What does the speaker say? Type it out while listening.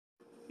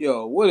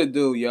Yo, what it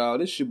do, y'all?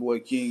 This your boy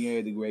King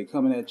Harry the Great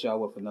coming at y'all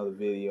with another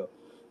video.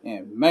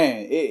 And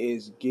man, it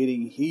is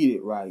getting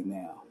heated right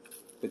now.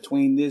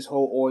 Between this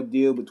whole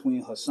ordeal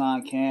between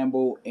Hassan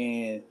Campbell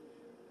and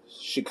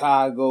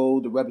Chicago,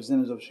 the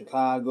representatives of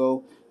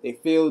Chicago, they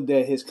feel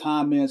that his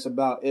comments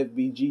about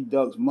FBG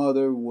Duck's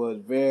mother was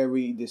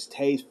very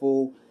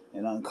distasteful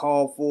and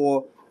uncalled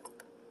for.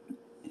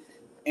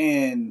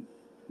 And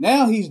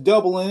now he's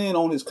doubling in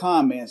on his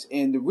comments.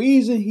 And the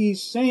reason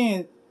he's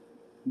saying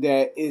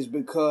that is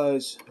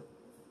because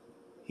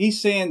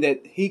he's saying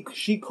that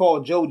she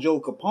called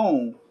JoJo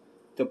Capone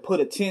to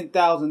put a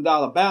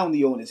 $10,000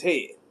 bounty on his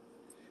head.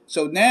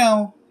 So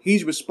now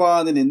he's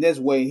responding in this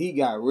way. He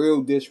got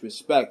real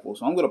disrespectful.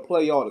 So I'm going to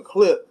play y'all the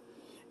clip.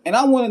 And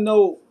I want to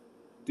know,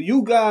 do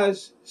you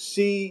guys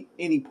see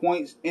any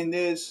points in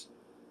this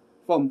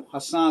from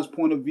Hassan's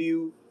point of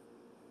view?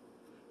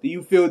 Do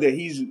you feel that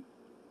he's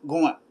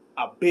going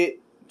a bit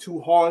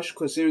too harsh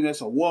considering that's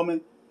a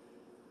woman?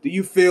 Do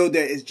you feel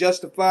that it's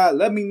justified?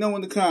 Let me know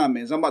in the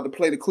comments. I'm about to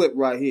play the clip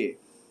right here.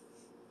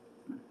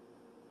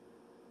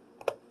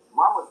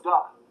 Mama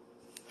Duck,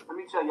 let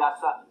me tell y'all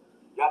something.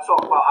 Y'all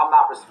talk about I'm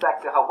not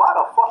respecting her. Why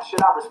the fuck should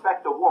I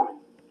respect a woman?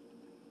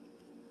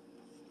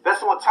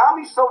 That's on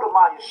Tommy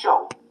Sotomayor's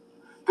show.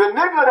 The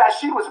nigga that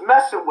she was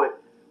messing with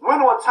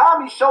went on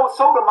Tommy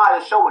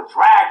Sotomayor's show and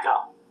dragged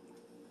her.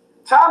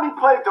 Tommy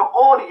played the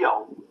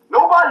audio.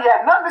 Nobody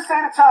had nothing to say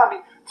to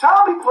Tommy.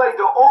 Tommy played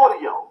the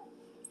audio.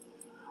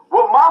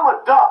 With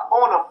Mama Duck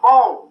on the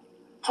phone,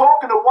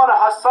 talking to one of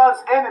her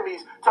son's enemies,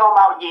 talking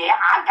about, yeah,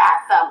 I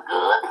got some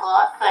good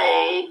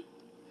pussy.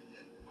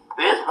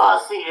 This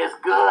pussy is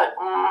good.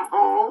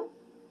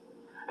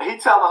 And he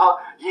telling her,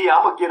 yeah,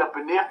 I'm going to get up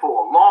in there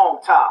for a long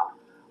time.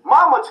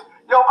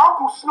 Yo,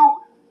 Uncle Snoop,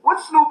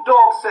 what Snoop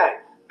Dogg say?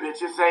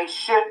 Bitches ain't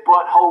shit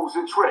but hoes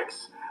and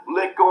tricks.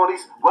 Lick on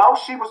these. Well,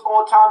 she was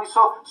on Tommy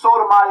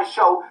Sotomayor's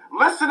show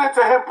listening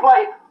to him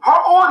play her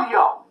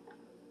audio.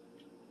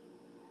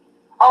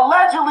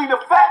 Allegedly,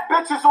 the fat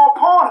bitch is on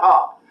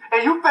Pornhub.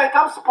 And you think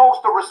I'm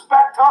supposed to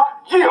respect her?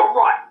 Yeah,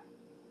 right.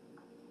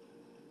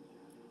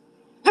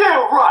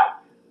 Yeah, right.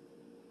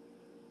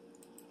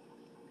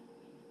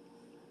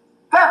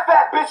 That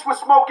fat bitch was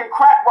smoking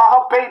crack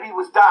while her baby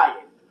was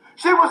dying.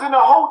 She was in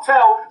a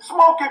hotel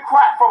smoking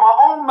crack from her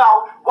own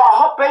mouth while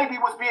her baby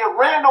was being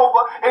ran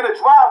over in a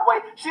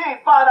driveway. She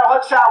ain't find out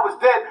her child was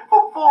dead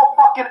for 4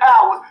 fucking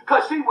hours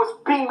because she was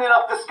beaming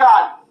up the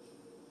sky.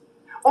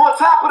 On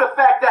top of the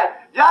fact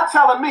that y'all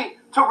telling me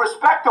to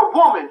respect a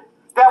woman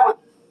that was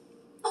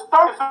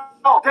 30 years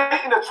old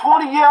dating a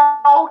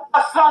 20-year-old,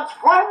 her son's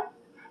friend?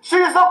 She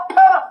is a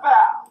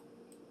pedophile.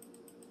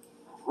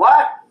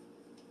 What?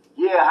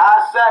 Yeah,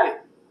 I said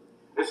it.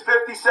 It's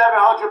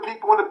 5,700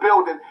 people in the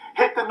building.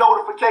 Hit the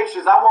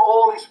notifications. I want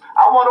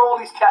all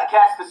these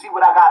cats to see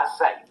what I gotta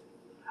say.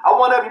 I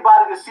want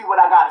everybody to see what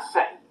I gotta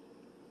say.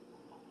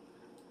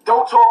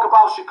 Don't talk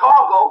about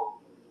Chicago.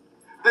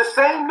 The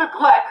same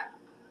neglect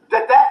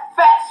that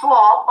fat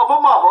slob of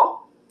a mother,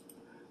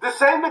 the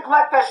same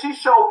neglect that she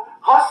showed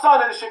her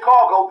son in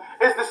Chicago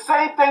is the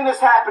same thing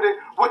that's happening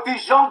with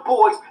these young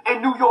boys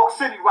in New York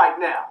City right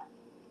now.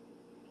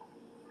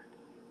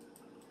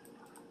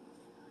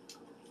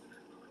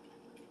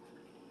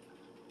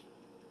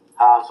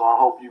 So I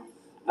hope you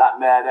not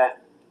mad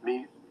at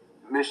me.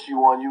 Missed you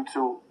on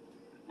YouTube.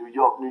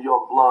 New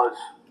York Bloods.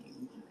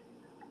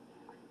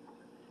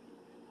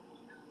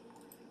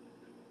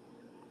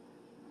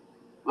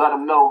 Let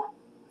them know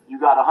you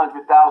got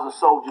 100,000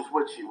 soldiers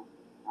with you.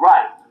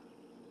 Right.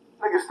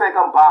 Niggas think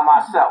I'm by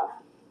myself.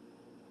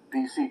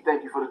 DC,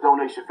 thank you for the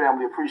donation,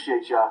 family.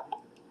 Appreciate y'all.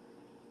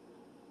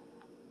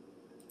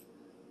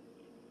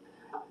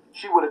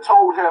 She would have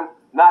told him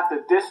not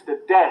to diss the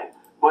dead,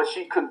 but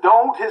she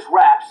condoned his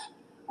raps.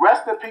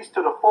 Rest in peace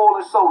to the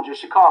fallen soldier,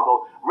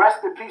 Chicago.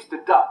 Rest in peace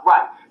to Duck.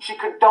 Right. She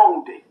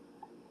condoned it.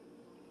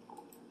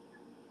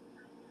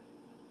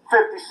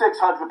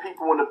 5,600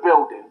 people in the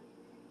building.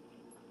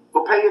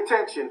 But pay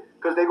attention,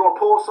 because they're going to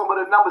pull some of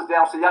the numbers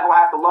down, so y'all going to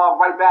have to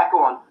log right back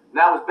on.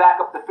 Now it's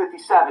back up to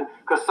 57,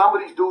 because some of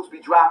these dudes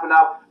be dropping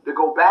out to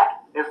go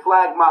back and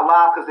flag my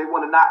live because they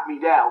want to knock me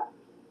down.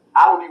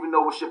 I don't even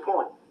know what's your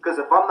point, because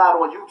if I'm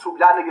not on YouTube,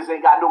 y'all niggas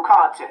ain't got no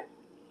content.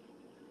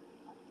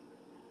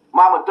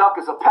 Mama Duck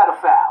is a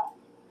pedophile.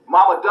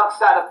 Mama Duck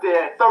sat up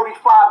there at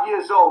 35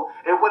 years old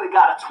and went and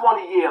got a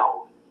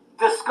 20-year-old.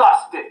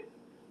 Disgusted.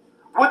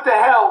 What the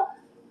hell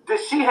did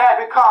she have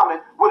in common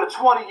with a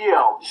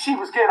 20-year-old? She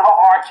was getting her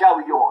R.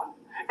 Kelly on.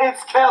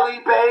 It's Kelly,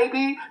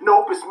 baby.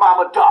 Nope, it's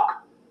Mama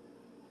Duck.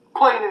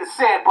 Playing in the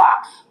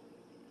sandbox.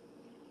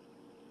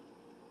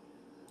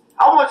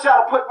 I want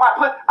y'all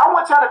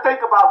to think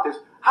about this.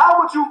 How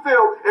would you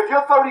feel if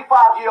your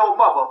 35-year-old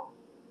mother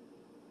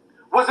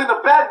was in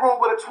the bedroom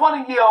with a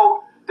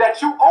 20-year-old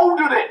that you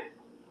older than?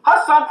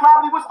 Her son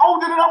probably was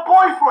older than her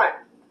boyfriend.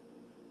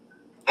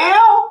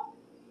 Ill?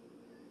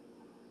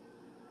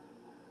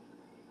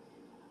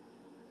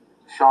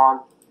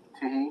 Sean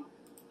T,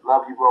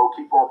 love you, bro.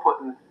 Keep on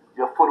putting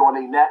your foot on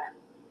their neck.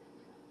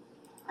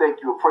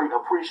 Thank you.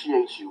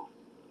 Appreciate you.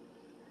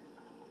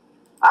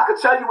 I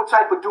could tell you what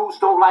type of dudes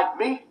don't like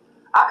me.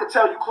 I could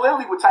tell you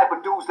clearly what type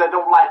of dudes that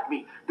don't like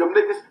me. Them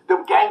niggas,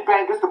 them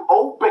gangbangers, them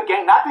old big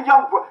gang, not the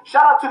young boys.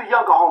 Shout out to the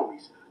younger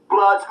homies.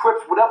 Bloods,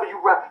 Crips, whatever you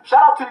rep.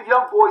 Shout out to the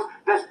young boys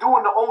that's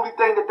doing the only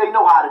thing that they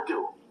know how to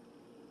do,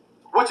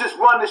 which is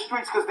run the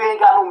streets because they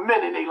ain't got no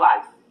men in their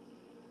life.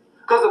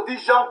 Because if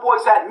these young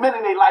boys had men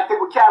in their life, they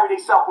would carry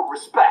themselves with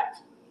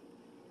respect.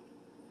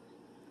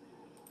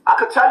 I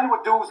could tell you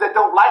what dudes that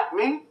don't like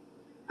me,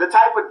 the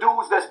type of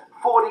dudes that's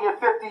 40 and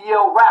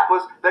 50-year-old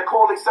rappers that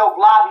call themselves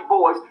lobby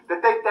boys,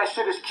 that think that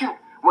shit is cute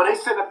when they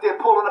sit up there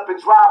pulling up in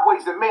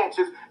driveways and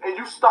mansions and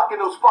you stuck in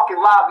those fucking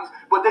lobbies,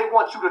 but they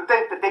want you to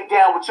think that they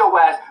down with your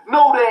ass.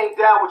 No, they ain't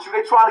down with you.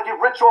 They trying to get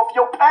rich off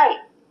your pain.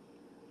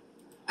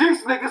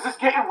 These niggas is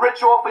getting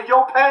rich off of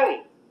your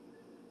pain.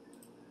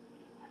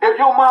 If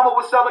your mama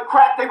was selling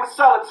crack, they would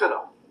sell it to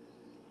them.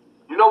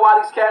 You know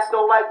why these cats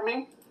don't like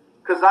me?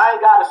 Because I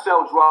ain't got to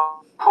sell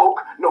drugs,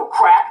 coke, no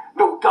crack,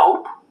 no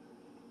dope.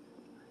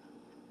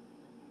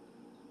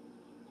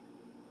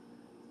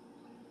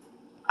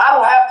 I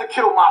don't have to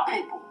kill my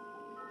people.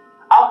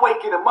 I'm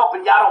waking them up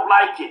and y'all don't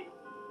like it.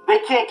 They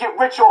can't get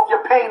rich off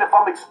your pain if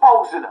I'm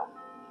exposing them.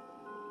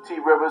 T.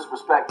 Rivers,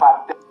 respect,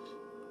 Pop.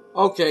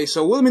 Okay,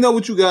 so let me know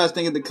what you guys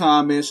think in the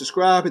comments.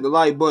 Subscribe, hit the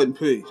like button,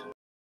 peace.